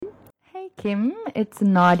Kim, it's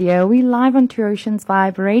Nadia. We live on Two Oceans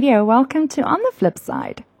Vibe Radio. Welcome to On the Flip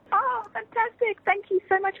Side. Oh, fantastic. Thank you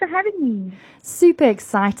so much for having me. Super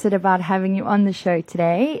excited about having you on the show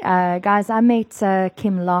today. Guys, I met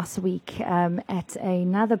Kim last week at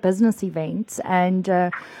another business event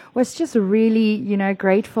and was just really,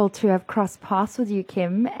 grateful to have crossed paths with you,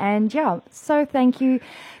 Kim. And so thank you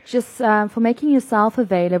just for making yourself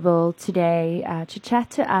available today to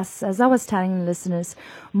chat to us, as I was telling the listeners,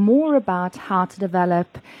 more about how to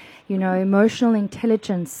develop emotional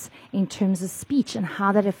intelligence in terms of speech and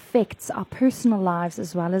how that affects our personal lives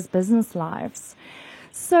as well as business lives.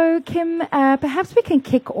 So, Kim, perhaps we can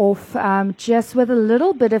kick off just with a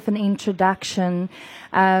little bit of an introduction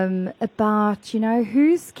about,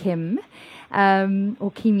 who's Kim,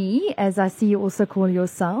 or Kimi, as I see you also call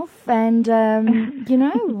yourself, and,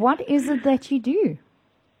 what is it that you do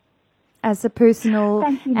as a personal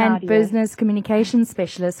and business communication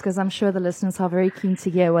specialist, because I'm sure the listeners are very keen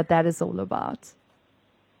to hear what that is all about.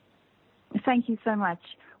 Thank you so much.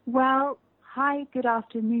 Well, hi, good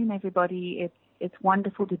afternoon, everybody. It's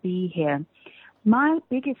wonderful to be here. My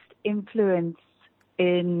biggest influence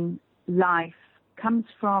in life comes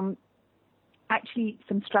from actually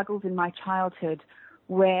some struggles in my childhood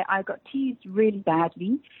where I got teased really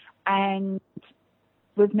badly and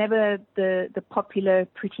was never the popular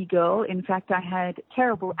pretty girl. In fact, I had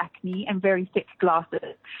terrible acne and very thick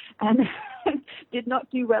glasses and did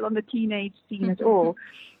not do well on the teenage scene at all.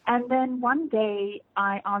 And then one day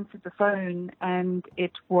I answered the phone and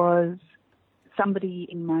it was somebody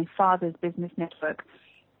in my father's business network.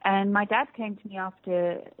 And my dad came to me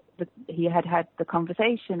after he had the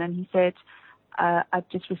conversation and he said, I've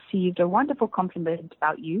just received a wonderful compliment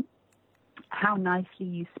about you. How nicely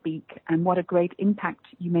you speak and what a great impact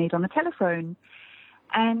you made on the telephone.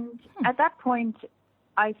 And at that point,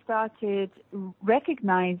 I started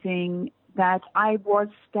recognizing that I was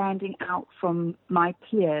standing out from my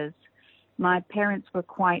peers. My parents were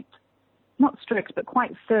quite, not strict, but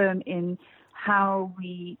quite firm in how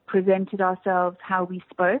we presented ourselves, how we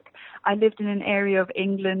spoke. I lived in an area of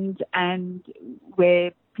England and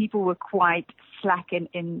where people were quite slack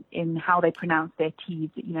in how they pronounced their T's,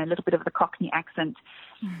 a little bit of the Cockney accent.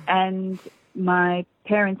 And my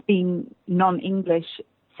parents, being non-English,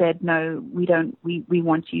 said, no, we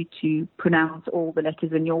want you to pronounce all the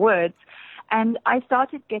letters in your words. And I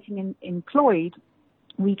started getting employed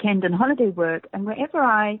weekend and holiday work. And wherever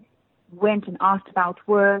I went and asked about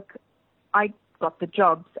work, I got the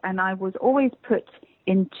jobs. And I was always put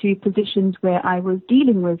into positions where I was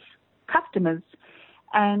dealing with customers.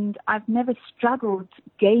 And I've never struggled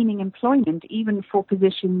gaining employment, even for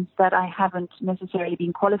positions that I haven't necessarily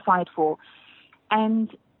been qualified for.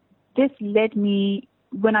 And this led me,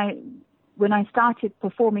 when I started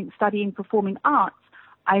studying performing arts,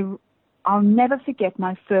 I'll never forget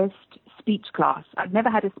my first speech class. I've never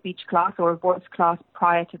had a speech class or a voice class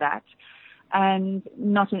prior to that, and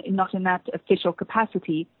not in that official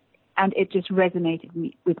capacity. And it just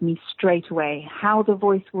resonated with me straight away. How the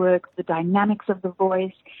voice works, the dynamics of the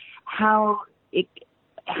voice, how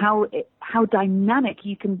dynamic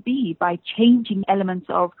you can be by changing elements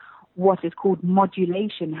of what is called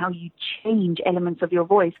modulation, how you change elements of your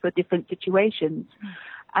voice for different situations.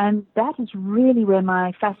 And that is really where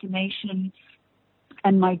my fascination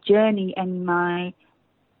and my journey and my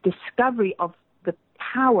discovery of the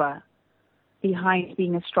power behind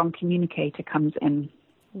being a strong communicator comes in.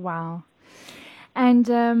 Wow. And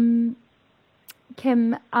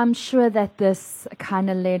Kim, I'm sure that this kind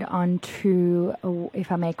of led on to,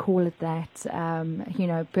 if I may call it that,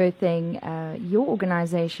 birthing your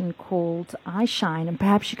organization called iShine. And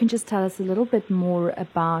perhaps you can just tell us a little bit more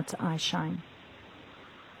about iShine.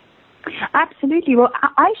 Absolutely. Well,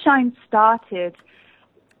 iShine started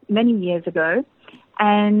many years ago,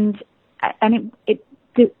 and it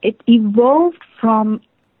evolved from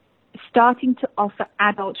starting to offer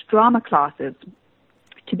adult drama classes,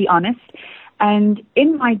 to be honest. And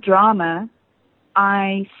in my drama,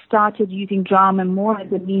 I started using drama more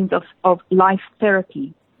as a means of life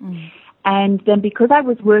therapy. And then because I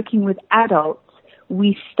was working with adults,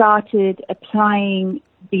 we started applying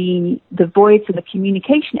the voice and the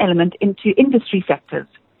communication element into industry sectors.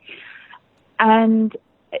 And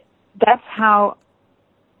that's how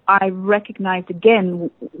I recognized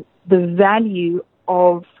again the value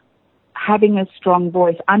of having a strong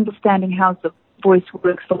voice, understanding how the voice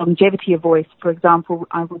works, the longevity of voice. For example,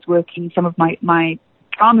 I was working, some of my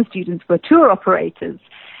drama students were tour operators,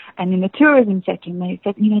 and in the tourism setting, they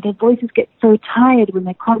said, their voices get so tired when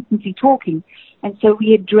they're constantly talking. And so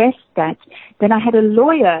we addressed that. Then I had a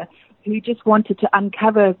lawyer who just wanted to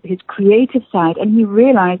uncover his creative side, and he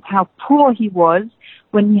realized how poor he was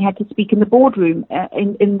when he had to speak in the boardroom,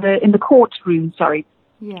 in the courtroom. Sorry,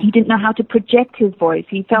 he didn't know how to project his voice.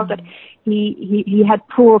 He felt that he had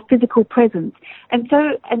poor physical presence, and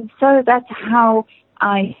so that's how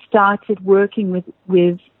I started working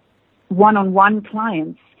with one-on-one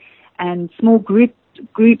clients and small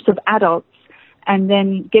groups of adults, and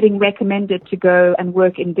then getting recommended to go and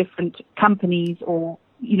work in different companies, or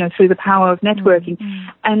through the power of networking,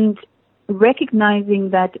 and recognizing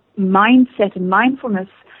that mindset and mindfulness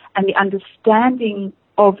and the understanding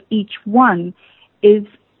of each one is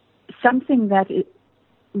something that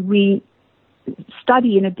we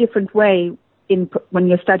study in a different way when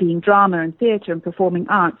you're studying drama and theater and performing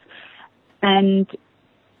arts. And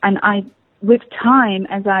I, with time,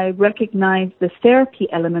 as I recognized the therapy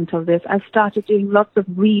element of this, I started doing lots of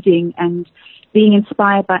reading and being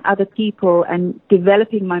inspired by other people and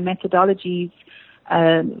developing my methodologies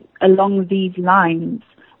along these lines,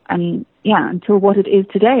 and until what it is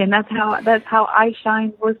today. And that's how I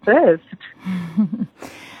Shine was birthed.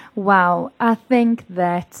 Wow. I think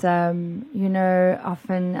that,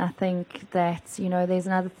 often I think that, there's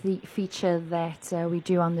another feature that we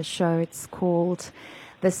do on the show. It's called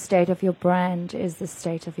The State of Your Brand is the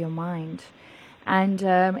State of Your Mind. And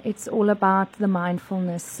it's all about the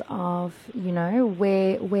mindfulness of,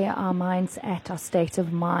 where our mind's at, our state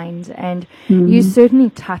of mind. And you certainly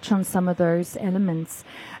touch on some of those elements.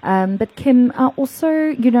 But Kim,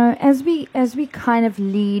 also, as we kind of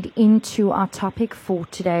lead into our topic for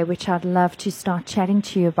today, which I'd love to start chatting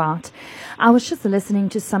to you about, I was just listening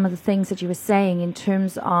to some of the things that you were saying in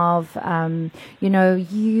terms of,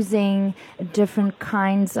 using different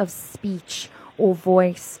kinds of speech or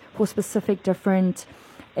voice for specific different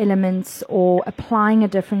elements, or applying it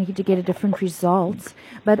differently to get a different result,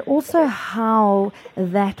 but also how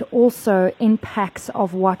that also impacts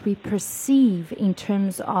of what we perceive in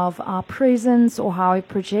terms of our presence or how we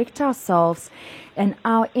project ourselves and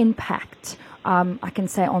our impact, I can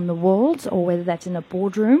say, on the world, or whether that's in a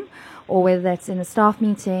boardroom, or whether that's in a staff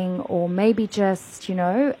meeting, or maybe just,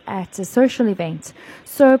 at a social event.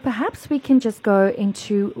 So perhaps we can just go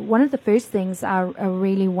into one of the first things I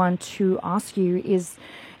really want to ask you is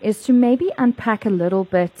to maybe unpack a little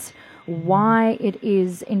bit why it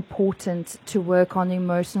is important to work on the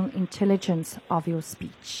emotional intelligence of your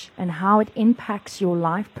speech and how it impacts your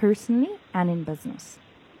life personally and in business.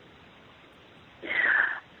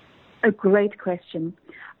 A great question.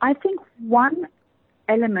 I think one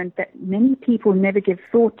element that many people never give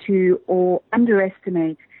thought to or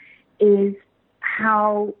underestimate is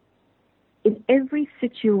how in every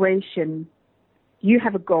situation you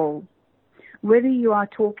have a goal. Whether you are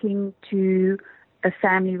talking to a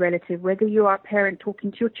family relative, whether you are a parent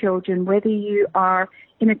talking to your children, whether you are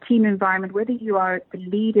in a team environment, whether you are the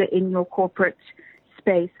leader in your corporate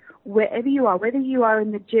space, wherever you are, whether you are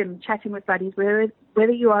in the gym chatting with buddies,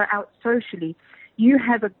 whether you are out socially, you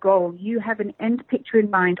have a goal. You have an end picture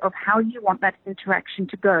in mind of how you want that interaction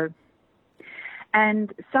to go.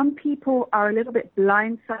 And some people are a little bit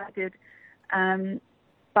blindsided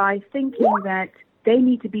by thinking that they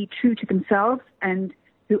need to be true to themselves, and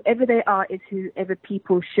whoever they are is whoever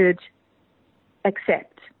people should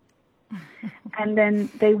accept. And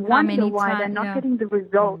then they wonder why they're not getting the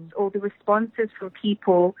results or the responses from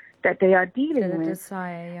people that they are dealing with.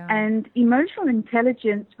 And emotional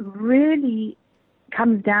intelligence really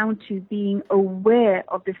comes down to being aware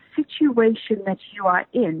of the situation that you are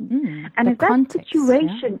in. And if that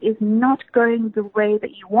situation is not going the way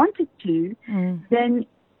that you want it to, then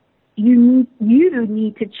you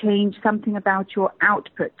need to change something about your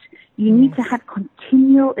output. You need to have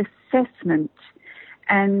continual assessment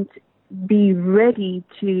and be ready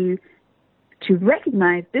to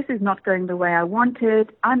recognize this is not going the way I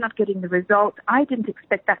wanted. I'm not getting the result. I didn't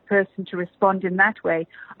expect that person to respond in that way.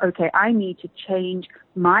 Okay, I need to change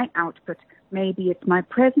my output. Maybe it's my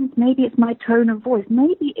presence. Maybe it's my tone of voice.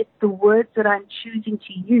 Maybe it's the words that I'm choosing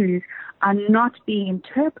to use are not being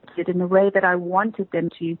interpreted in the way that I wanted them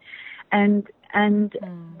to. And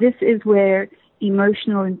this is where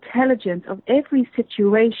emotional intelligence of every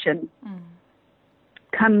situation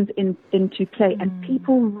comes into play, and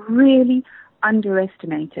people really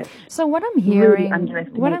underestimate it. So what I'm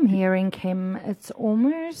hearing, Kim, it's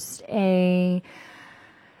almost a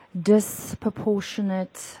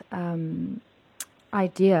disproportionate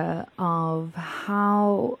idea of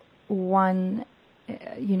how one,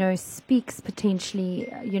 speaks potentially,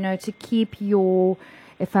 to keep your,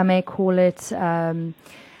 if I may call it,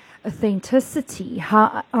 authenticity.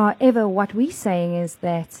 However, what we're saying is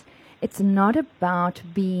that it's not about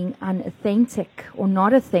being unauthentic or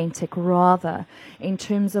not authentic, rather, in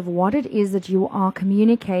terms of what it is that you are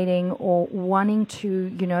communicating or wanting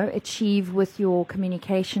to, achieve with your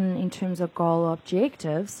communication in terms of goal or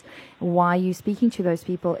objectives, why you're speaking to those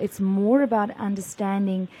people. It's more about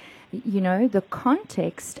understanding the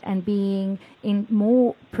context and being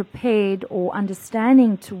more prepared or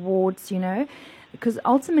understanding towards, because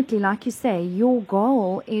ultimately, like you say, your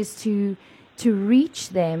goal is to reach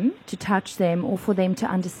them, to touch them, or for them to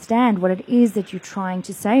understand what it is that you're trying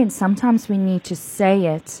to say. And sometimes we need to say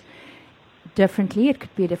it differently. It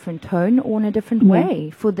could be a different tone or in a different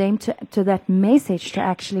way for them to that message to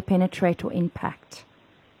actually penetrate or impact.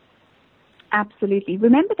 Absolutely.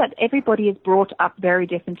 Remember that everybody is brought up very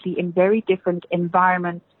differently in very different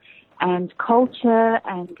environments, and culture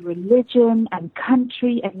and religion and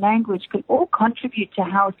country and language can all contribute to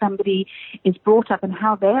how somebody is brought up and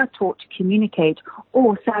how they are taught to communicate,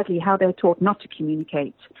 or sadly how they're taught not to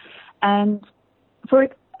communicate. And for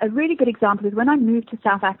a really good example is when I moved to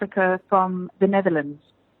South Africa from the Netherlands.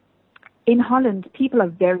 In Holland, people are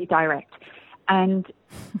very direct. And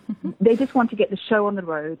they just want to get the show on the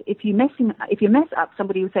road. If you mess up,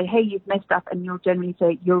 somebody will say, "Hey, you've messed up," and you'll generally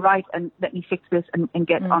say, "You're right, and let me fix this and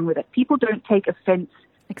get on with it." People don't take offense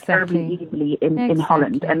terribly easily in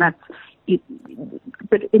Holland, and that's it.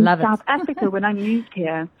 But in South Africa, when I moved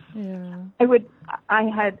here, I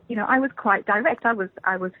was quite direct. I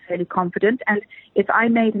was fairly confident, and if I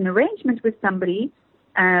made an arrangement with somebody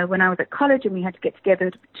when I was at college and we had to get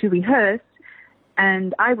together to rehearse,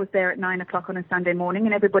 and I was there at 9 o'clock on a Sunday morning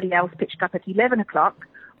and everybody else pitched up at 11 o'clock,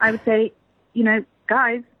 I would say,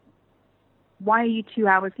 guys, why are you 2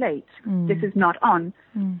 hours late? This is not on.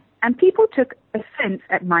 And people took offense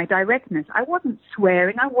at my directness. I wasn't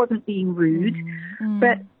swearing. I wasn't being rude.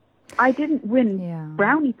 But I didn't win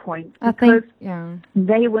brownie points because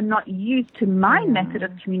they were not used to my method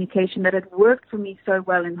of communication that had worked for me so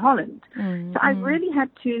well in Holland. So I really had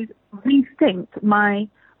to rethink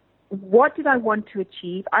what did I want to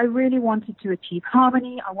achieve? I really wanted to achieve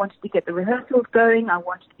harmony. I wanted to get the rehearsals going. I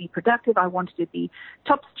wanted to be productive. I wanted to be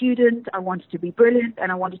top student. I wanted to be brilliant.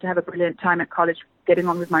 And I wanted to have a brilliant time at college getting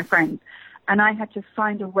on with my friends. And I had to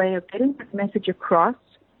find a way of getting this message across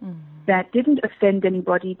that didn't offend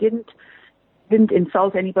anybody, didn't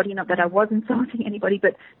insult anybody, not that I was insulting anybody,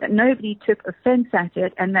 but that nobody took offense at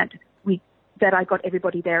it, and that I got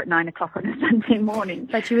everybody there at 9 o'clock on a Sunday morning.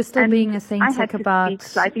 But you were still being authentic I had to speak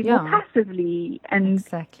slightly more passively, and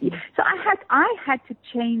exactly. So I had to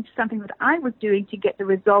change something that I was doing to get the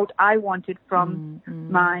result I wanted from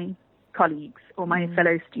my colleagues or my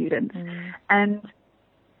fellow students, and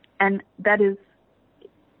that is.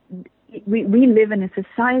 We live in a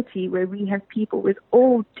society where we have people with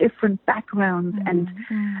all different backgrounds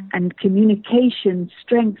and communication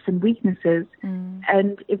strengths and weaknesses.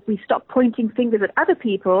 And if we stop pointing fingers at other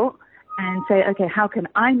people and say, okay, how can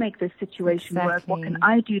I make this situation work? What can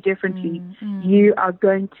I do differently? You are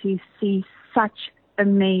going to see such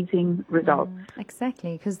amazing results.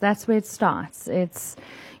 Exactly, because that's where it starts. It's,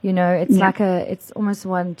 it's almost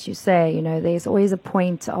what you say, there's always a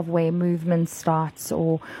point of where movement starts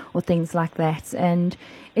or things like that. And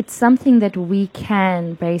it's something that we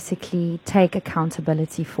can basically take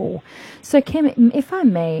accountability for. So, Kim, if I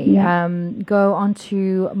may go on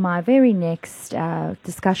to my very next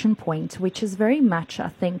discussion point, which is very much, I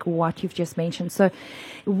think, what you've just mentioned. So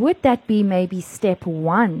would that be maybe step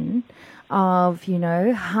one of,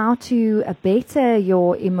 how to better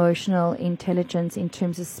your emotional intelligence in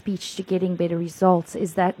terms of speech to getting better results?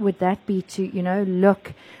 Would that be to,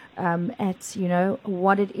 look at,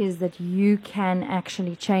 what it is that you can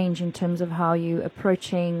actually change in terms of how you're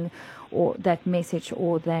approaching or that message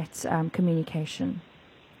or that communication?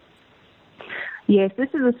 Yes, this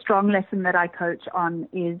is a strong lesson that I coach on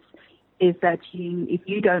is that if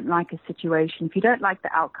you don't like a situation, if you don't like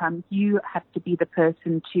the outcome, you have to be the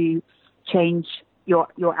person to change your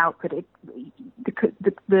output.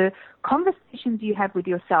 The conversations you have with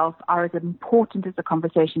yourself are as important as the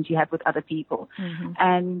conversations you have with other people.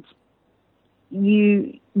 And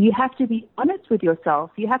you have to be honest with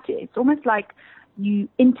yourself. It's almost like you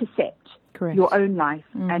intercept your own life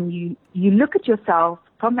and you look at yourself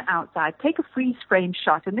from the outside, take a freeze frame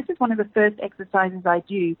shot. And this is one of the first exercises I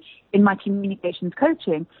do in my communications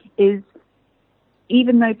coaching is,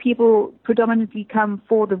 even though people predominantly come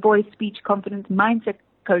for the voice, speech, confidence, mindset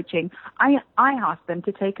coaching, I ask them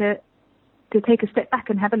to take a step back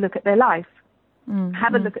and have a look at their life,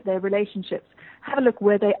 have a look at their relationships, have a look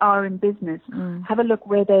where they are in business, have a look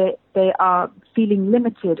where they are feeling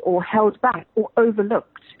limited or held back or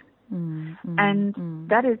overlooked. And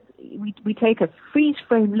that is, we take a freeze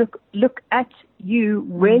frame look at you,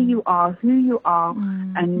 where you are, who you are,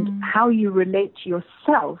 and how you relate to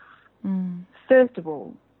yourself, first of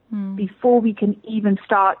all, before we can even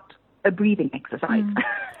start a breathing exercise.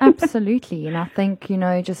 Absolutely. And I think,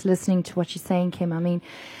 just listening to what you're saying, Kim, I mean,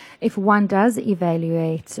 if one does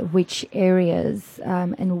evaluate which areas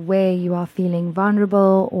and where you are feeling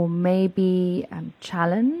vulnerable or maybe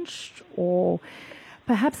challenged or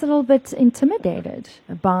perhaps a little bit intimidated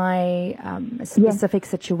by a specific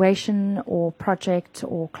situation or project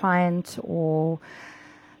or client or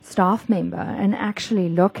staff member, and actually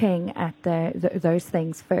looking at those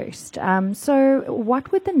things first. So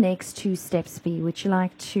what would the next 2 steps be? Would you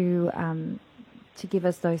like to give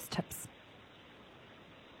us those tips?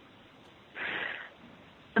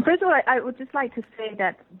 First of all, I would just like to say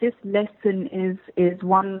that this lesson is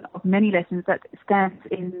one of many lessons that stands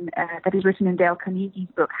in that is written in Dale Carnegie's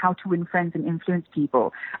book, How to Win Friends and Influence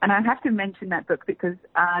People. And I have to mention that book because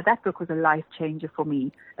that book was a life changer for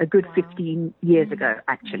me a good 15 years ago,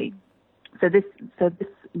 actually. So this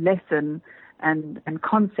lesson and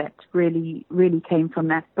concept really came from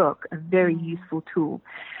that book, a very useful tool.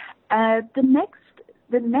 The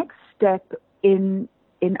next step in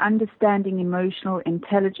understanding emotional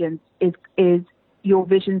intelligence is your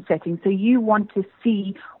vision setting. So you want to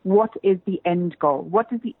see what is the end goal.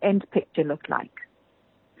 What does the end picture look like?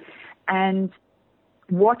 And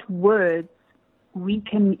what words we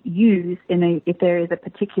can use if there is a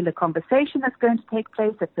particular conversation that's going to take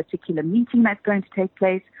place, a particular meeting that's going to take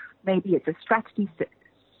place, maybe it's a strategy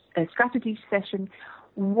session.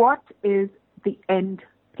 What is the end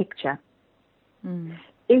picture?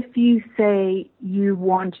 If you say you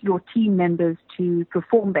want your team members to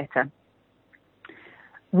perform better,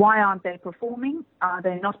 why aren't they performing? Are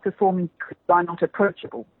they not performing because they are not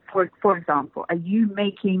approachable? For example, are you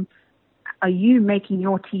making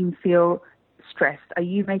your team feel stressed? Are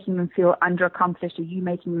you making them feel underaccomplished? Are you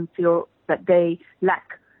making them feel that they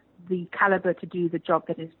lack the caliber to do the job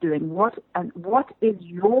that it's doing? What is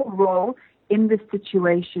your role in this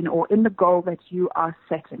situation or in the goal that you are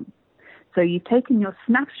setting? So you've taken your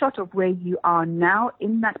snapshot of where you are now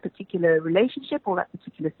in that particular relationship or that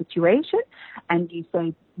particular situation, and you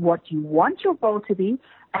say what you want your goal to be,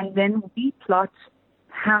 and then we plot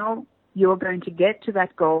how you're going to get to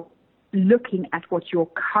that goal, looking at what your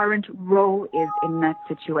current role is in that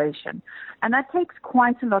situation. And that takes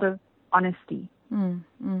quite a lot of honesty.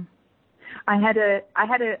 I had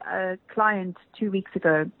a client 2 weeks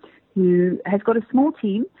ago who has got a small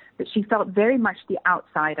team, but she felt very much the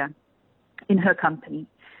outsider in her company.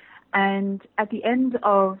 And at the end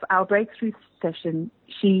of our breakthrough session,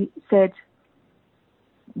 she said,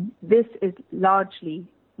 this is largely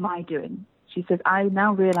my doing. She says, I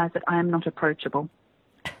now realize that I am not approachable.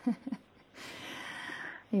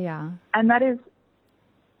 Yeah. And that is,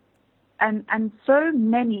 and so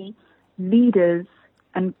many leaders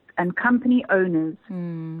and company owners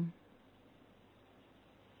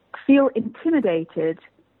feel intimidated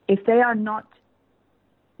if they are not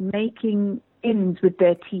making ends with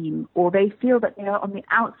their team, or they feel that they are on the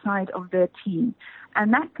outside of their team.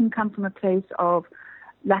 And that can come from a place of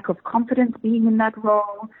lack of confidence being in that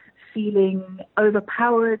role, feeling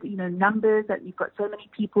overpowered, numbers, that you've got so many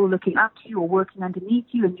people looking up to you or working underneath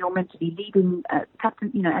you, and you're meant to be leading as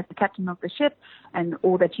the captain of the ship,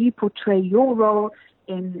 or that you portray your role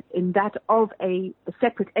in that of a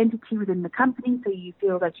separate entity within the company, so you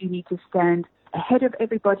feel that you need to stand ahead of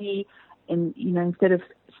everybody, instead of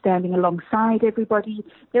standing alongside everybody.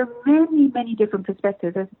 There are many, many different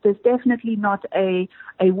perspectives. There's definitely not a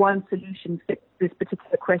one solution for this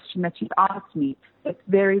particular question that you've asked me. It's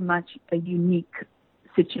very much a unique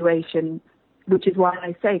situation, which is why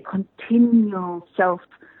I say continual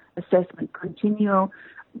self-assessment, continual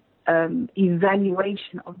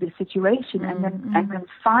evaluation of the situation, and then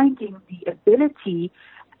finding the ability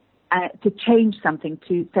to change something,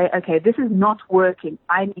 to say, okay, this is not working.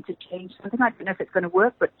 I need to change something. I don't know if it's going to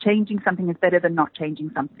work, but changing something is better than not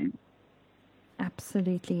changing something.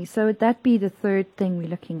 Absolutely. So would that be the third thing we're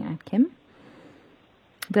looking at, Kim?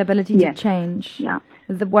 The ability to change,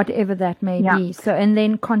 whatever that may be. So, and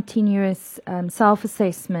then continuous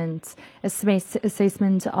self-assessment,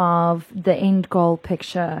 assessment of the end goal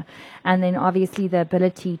picture, and then obviously the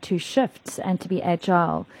ability to shift and to be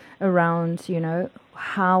agile around,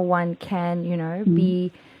 how one can,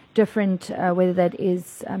 be different, whether that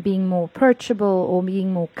is being more approachable or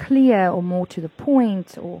being more clear or more to the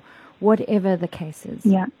point or whatever the case is.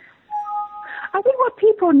 Yeah. I think what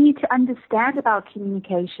people need to understand about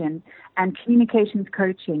communication and communications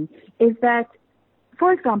coaching is that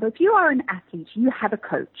for example, if you are an athlete, you have a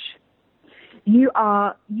coach. You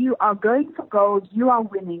are going for gold, you are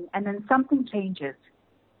winning, and then something changes.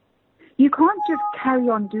 You can't just carry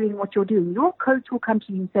on doing what you're doing. Your coach will come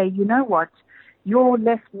to you and say, you know what, your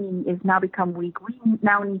left knee is now become weak. We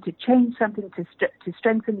now need to change something to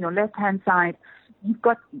strengthen your left-hand side.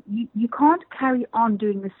 You can't carry on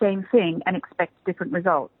doing the same thing and expect different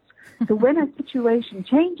results. So when a situation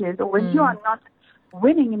changes, or when you are not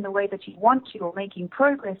winning in the way that you want to, or making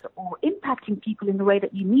progress, or impacting people in the way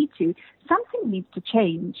that you need to, something needs to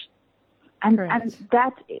change. And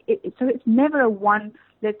that so it's never a one.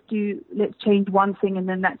 Let's change one thing and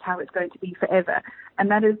then that's how it's going to be forever.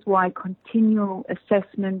 And that is why continual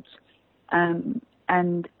assessment and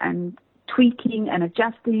tweaking and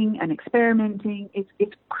adjusting and experimenting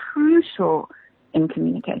is crucial in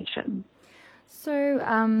communication. So,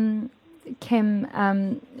 Kim,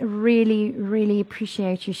 really, really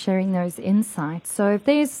appreciate you sharing those insights. So if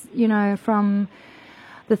there's, from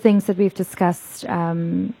the things that we've discussed,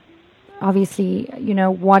 obviously,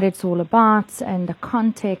 what it's all about and the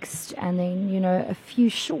context, and then, a few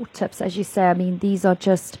short tips, as you say. I mean, these are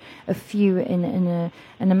just a few in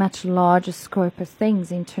a much larger scope of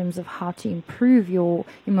things in terms of how to improve your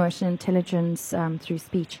emotional intelligence through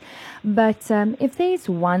speech. But if there's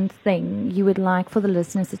one thing you would like for the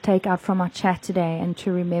listeners to take out from our chat today and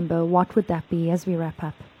to remember, what would that be as we wrap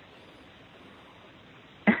up?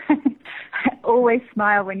 Always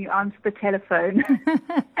smile when you answer the telephone.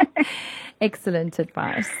 Excellent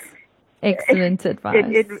advice. Excellent advice.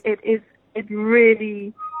 It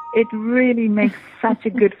really makes such a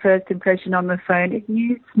good first impression on the phone. If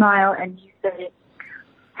you smile and you say,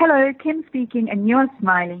 "Hello, Kim speaking," and you're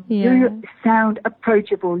smiling, you sound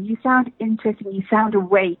approachable, you sound interesting, you sound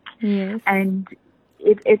awake. Yes. And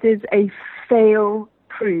it is a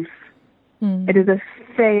fail-proof. It is a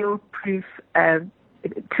fail-proof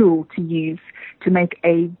tool to use to make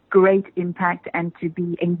a great impact and to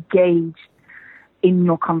be engaged in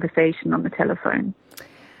your conversation on the telephone.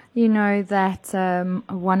 You know that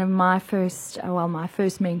one of my first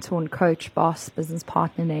mentor and coach, boss, business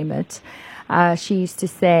partner, name it, she used to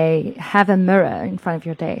say, have a mirror in front of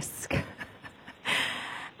your desk.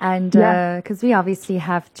 And because we obviously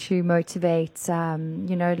have to motivate,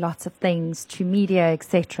 lots of things to media,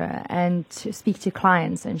 etc., and to speak to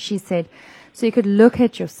clients. And she said, so you could look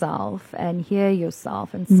at yourself and hear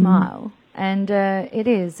yourself and smile. And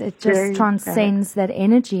it just transcends that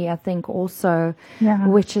energy, I think, also,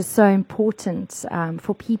 which is so important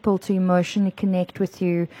for people to emotionally connect with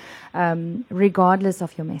you, regardless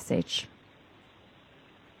of your message.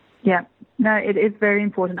 Yeah, no, it is very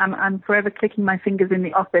important. I'm forever clicking my fingers in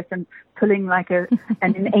the office and pulling like an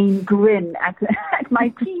inane grin at my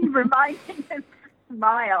team, reminding them to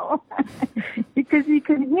smile, because you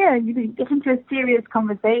can hear, you get into a serious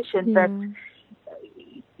conversation that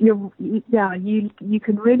you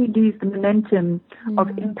can really lose the momentum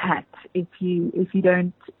of impact if you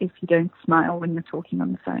don't smile when you're talking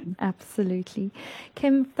on the phone. Absolutely.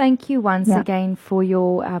 Kim, thank you once again for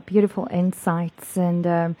your beautiful insights,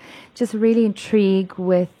 and just really intrigued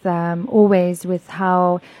with always with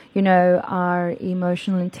how our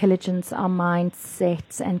emotional intelligence, our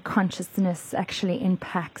mindset and consciousness actually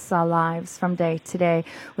impacts our lives from day to day,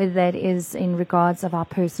 whether that is in regards of our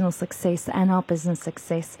personal success and our business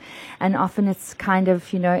success. And often it's kind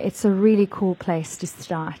of, it's a really cool place to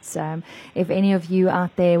start. If any of you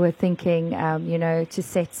out there were thinking, to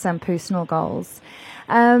set some personal goals.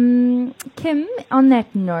 Kim, on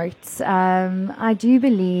that note, I do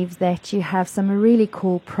believe that you have some really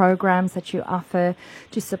cool programs that you offer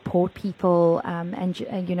to support people and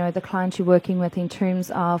the clients you're working with in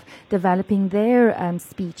terms of developing their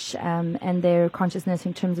speech and their consciousness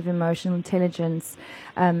in terms of emotional intelligence,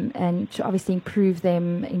 and to obviously improve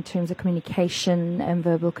them in terms of communication and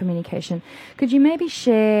verbal communication. Could you maybe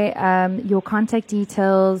share your contact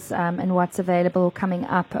details and what's available coming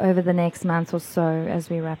up over the next month or so as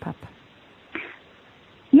we wrap up?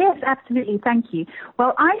 Yes, absolutely. Thank you.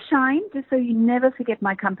 Well, iShine, just so you never forget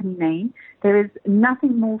my company name, there is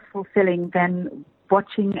nothing more fulfilling than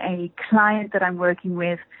watching a client that I'm working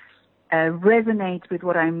with resonate with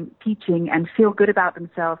what I'm teaching and feel good about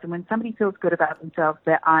themselves. And when somebody feels good about themselves,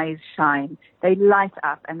 their eyes shine. They light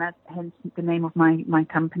up, and that's hence the name of my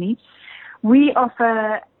company. I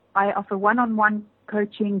offer one-on-one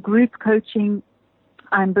coaching, group coaching.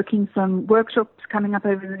 I'm booking some workshops coming up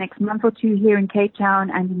over the next month or two here in Cape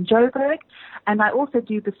Town and in Joburg. And I also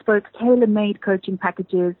do bespoke tailor-made coaching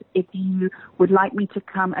packages if you would like me to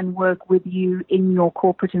come and work with you in your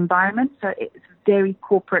corporate environment. So it's very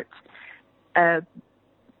corporate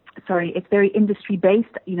it's very industry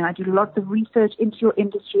based. You know, I do lots of research into your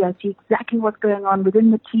industry. I see exactly what's going on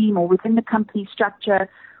within the team or within the company structure.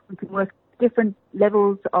 We can work different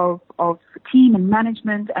levels of team and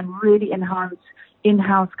management and really enhance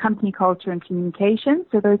in-house company culture and communication.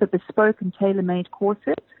 So those are bespoke and tailor-made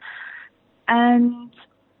courses. And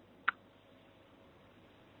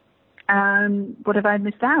what have I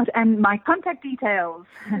missed out? And my contact details,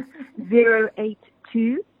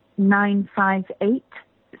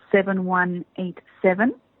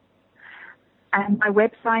 082-958-7187. And my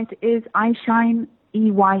website is iShine,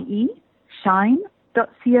 EYE,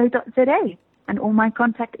 shine.co.za. And all my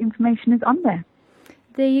contact information is on there.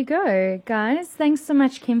 There you go, guys. Thanks so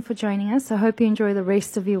much, Kim, for joining us. I hope you enjoy the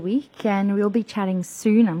rest of your week, and we'll be chatting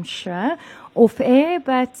soon, I'm sure, off air.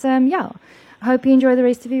 But, I hope you enjoy the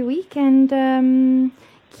rest of your week, and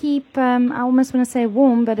keep, I almost want to say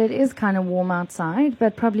warm, but it is kind of warm outside,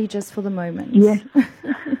 but probably just for the moment. Yes.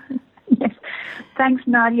 Yes. Thanks,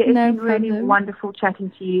 Nadia. It's been problem. Really wonderful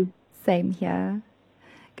chatting to you. Same here.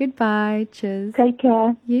 Goodbye. Cheers. Take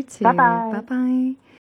care. You too. Bye-bye. Bye-bye.